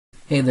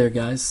Hey there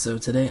guys, so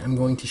today I'm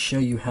going to show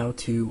you how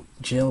to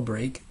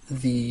jailbreak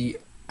the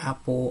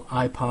Apple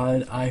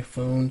iPod,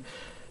 iPhone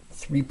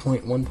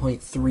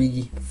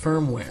 3.1.3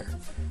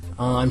 firmware.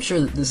 I'm sure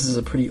that this is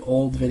a pretty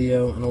old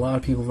video and a lot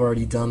of people have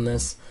already done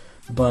this,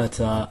 but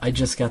I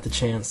just got the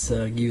chance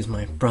to use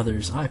my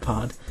brother's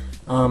iPod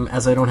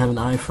as I don't have an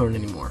iPhone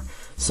anymore.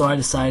 So I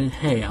decided,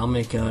 hey, I'll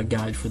make a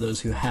guide for those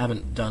who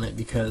haven't done it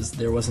because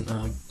there wasn't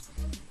an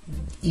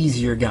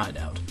easier guide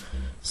out.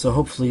 So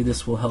hopefully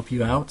this will help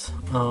you out.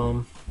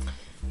 So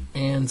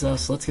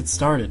let's get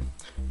started.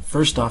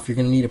 First off, you're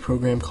going to need a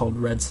program called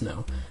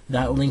Redsn0w.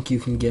 That link you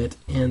can get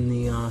in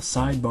the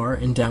sidebar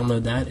and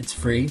download that. It's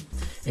free.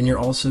 And you're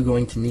also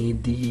going to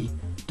need the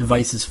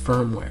device's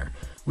firmware,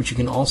 which you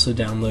can also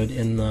download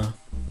in the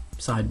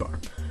sidebar.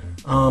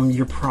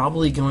 You're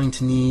probably going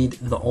to need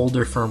the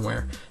older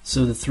firmware,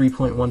 so the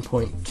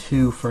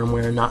 3.1.2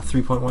 firmware, not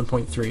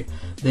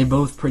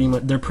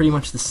 3.1.3. They're pretty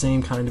much the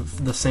same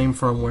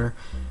firmware.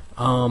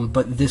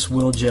 But this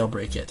will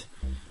jailbreak it,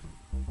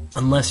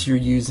 unless you're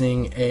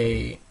using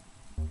a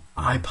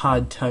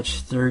iPod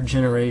Touch 3rd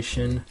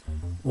generation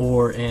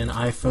or an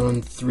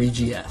iPhone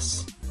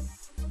 3GS,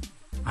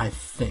 I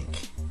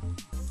think.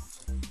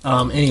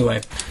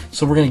 Anyway,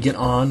 so we're going to get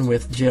on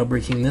with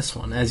jailbreaking this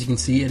one. As you can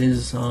see, it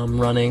is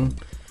running.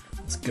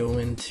 Let's go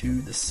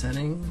into the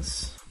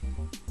settings.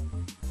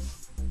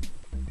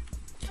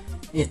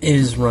 It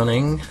is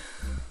running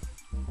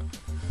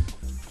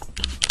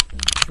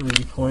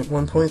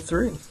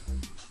 3.1.3.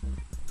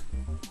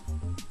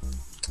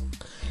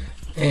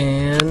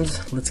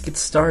 And let's get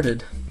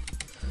started.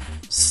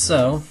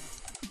 So,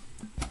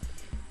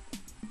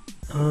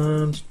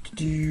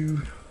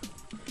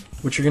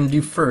 what you're going to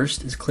do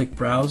first is click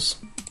Browse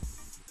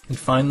and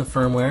find the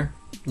firmware.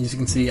 As you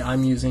can see,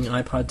 I'm using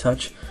iPod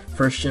Touch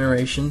 1st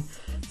generation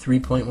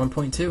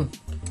 3.1.2.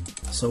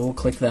 So we'll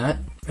click that.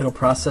 It'll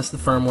process the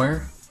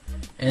firmware,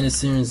 and as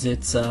soon as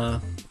it's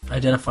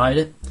identified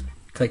it,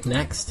 click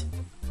Next.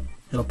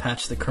 It'll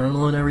patch the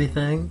kernel and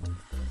everything.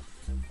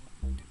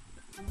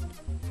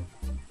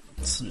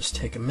 This will just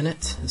take a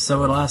minute.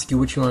 So it'll ask you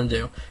what you want to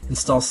do.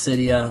 Install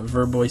Cydia,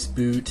 Verbose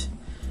Boot,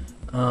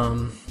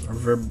 or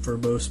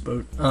Verbose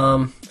Boot,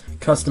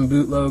 custom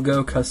boot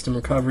logo, custom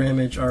recovery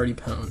image, already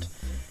pwned.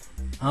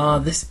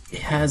 This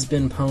has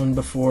been pwned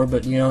before,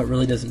 but you know, it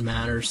really doesn't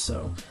matter,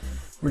 so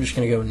we're just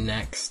going to go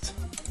Next.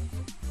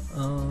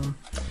 So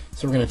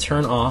we're going to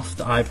turn off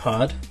the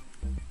iPod.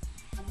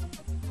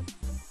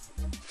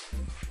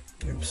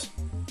 Oops.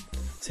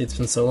 See, it's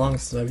been so long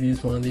since I've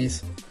used one of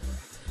these.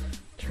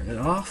 Turn it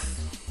off.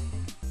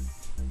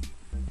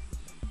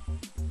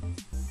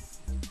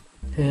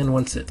 And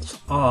once it's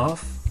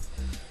off,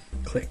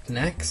 click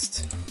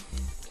Next.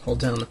 Hold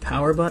down the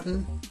power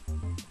button.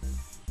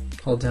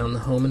 Hold down the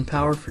home and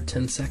power for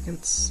 10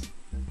 seconds.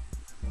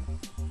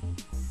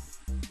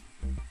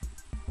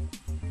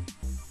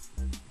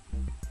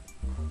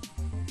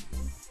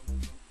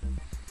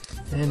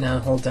 And now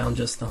hold down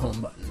just the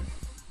home button.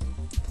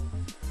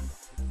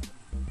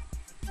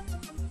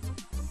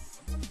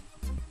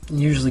 It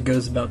usually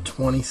goes about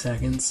 20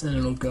 seconds and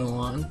it'll go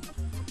on.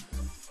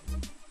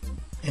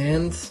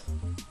 And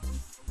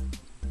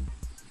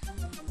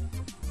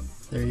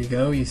there you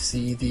go, you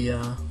see the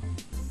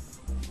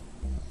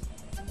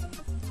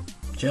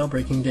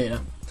jailbreaking data.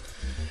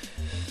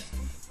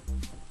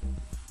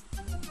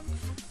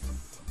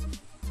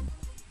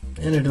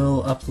 And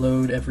it'll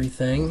upload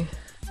everything.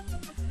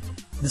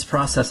 This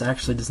process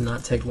actually does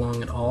not take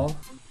long at all.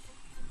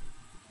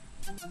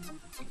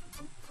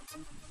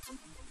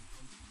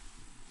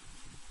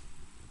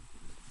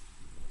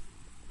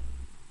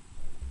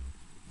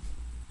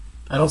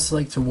 I'd also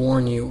like to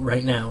warn you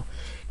right now,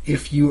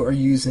 if you are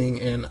using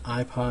an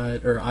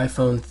iPod or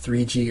iPhone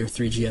 3G or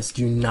 3GS,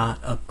 do not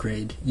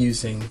upgrade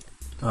using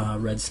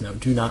Redsn0w.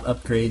 Do not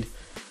upgrade.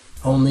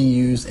 Only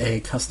use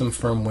a custom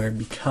firmware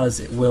because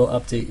it will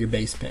update your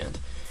baseband.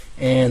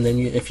 And then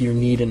if you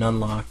need an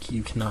unlock,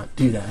 you cannot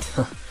do that.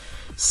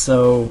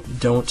 So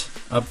don't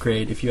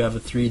upgrade if you have a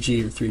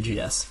 3G or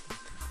 3GS.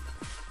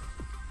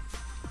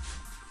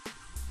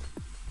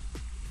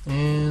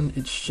 And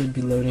it should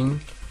be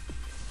loading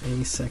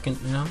any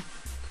second now.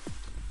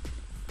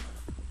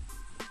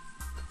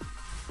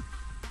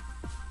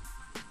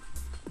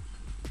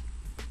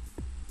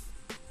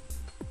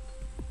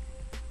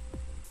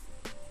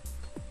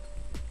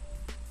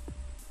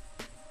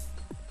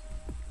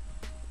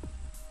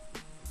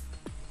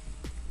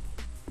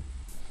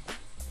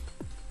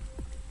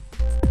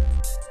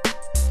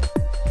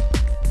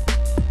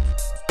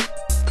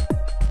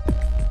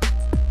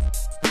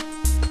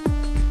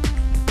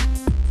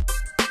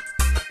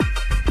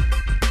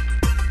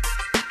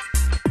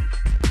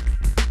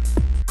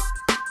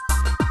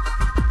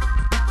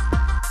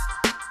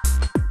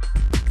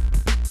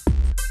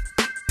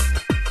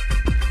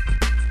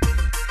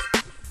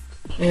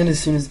 And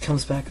as soon as it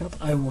comes back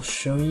up, I will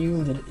show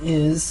you that it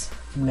is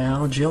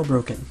now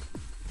jailbroken.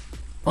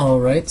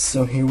 Alright,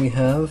 so here we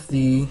have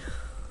the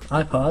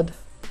iPod.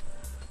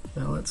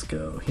 Now let's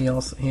go. He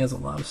has a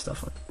lot of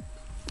stuff on it.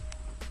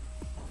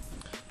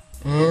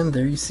 And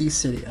there you see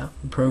Cydia,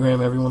 the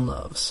program everyone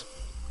loves.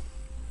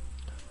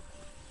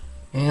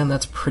 And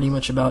that's pretty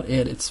much about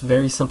it. It's a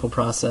very simple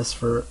process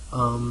for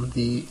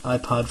the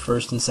iPod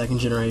first and second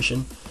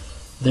generation.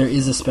 There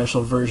is a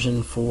special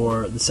version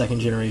for the second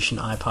generation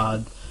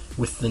iPod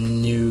with the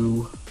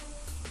new...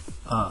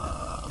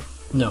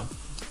 no.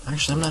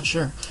 Actually, I'm not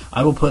sure.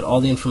 I will put all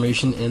the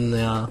information in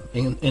the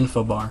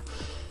info bar.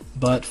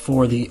 But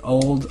for the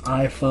old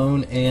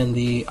iPhone and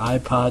the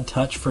iPod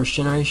Touch first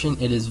generation,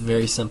 it is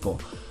very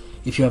simple.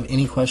 If you have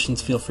any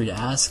questions, feel free to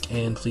ask,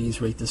 and please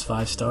rate this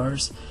 5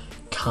 stars,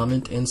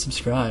 comment, and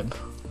subscribe.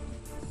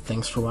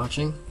 Thanks for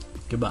watching.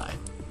 Goodbye.